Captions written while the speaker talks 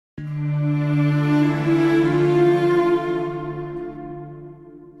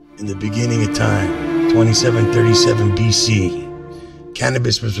the beginning of time, 2737 BC,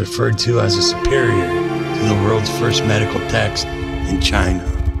 cannabis was referred to as a superior to the world's first medical text in China.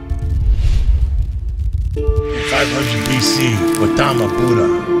 In 500 BC, Gautama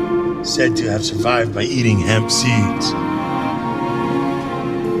Buddha, said to have survived by eating hemp seeds.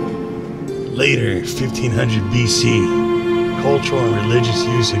 Later, 1500 BC, cultural and religious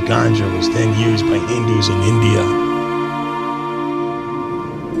use of ganja was then used by Hindus in India.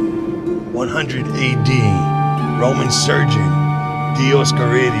 100 AD, Roman surgeon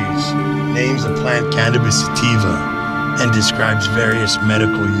Dioscorides names the plant cannabis sativa and describes various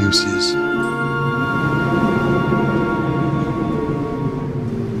medical uses.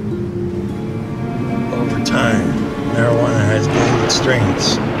 Over time, marijuana has gained its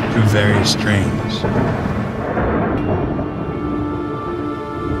strengths through various strains.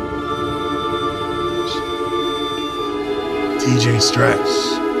 TJ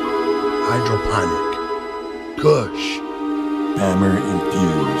Stress, Hydroponic, Kush, Hammer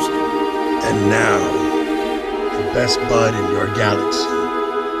infused. and now, the best bud in your galaxy,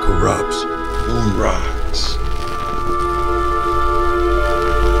 Corrupt's MoonRocks.